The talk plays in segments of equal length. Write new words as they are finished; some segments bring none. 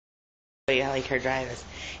I like her drivers.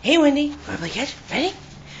 Hey, Wendy, want to play catch? Ready?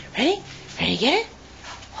 Ready? Ready to get it?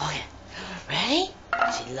 Oh, yeah. Ready?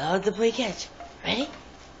 She loves to play catch. Ready?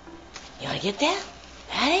 You want to get that?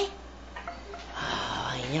 Ready?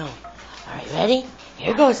 Oh, I know. All right, ready?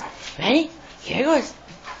 Here goes. Ready? Here goes.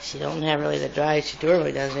 She don't have really the drive. She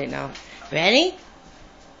really does right now. Ready?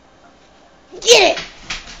 Get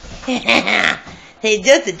it! Hey,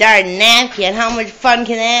 just a darn napkin. How much fun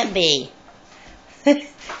can that be?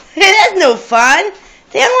 That's no fun.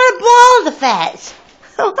 They don't want a ball to fetch.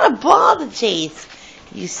 I want a ball to chase.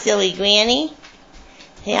 You silly granny.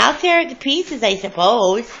 Hey, I'll tear it to pieces, I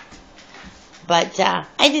suppose. But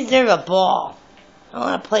I deserve a ball. I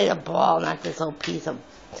want to play the ball, not this little piece of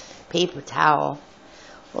paper towel.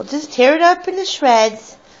 Well, just tear it up into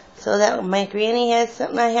shreds so that my granny has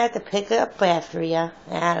something I have to pick up after you.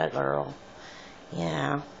 Atta girl.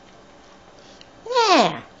 Yeah.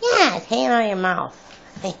 Yeah, it's hanging on your mouth.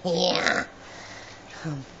 Yeah.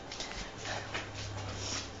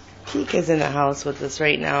 Kika's in the house with us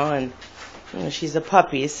right now, and she's a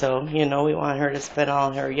puppy, so we want her to spend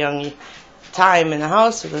all her young time in the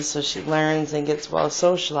house with us so she learns and gets well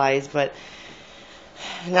socialized. But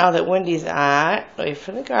now that Wendy's away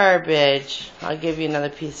from the garbage, I'll give you another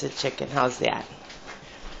piece of chicken. How's that?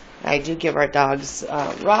 I do give our dogs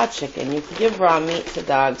raw chicken. You can give raw meat to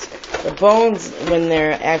dogs. The bones, when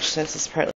they're actually, since it's partly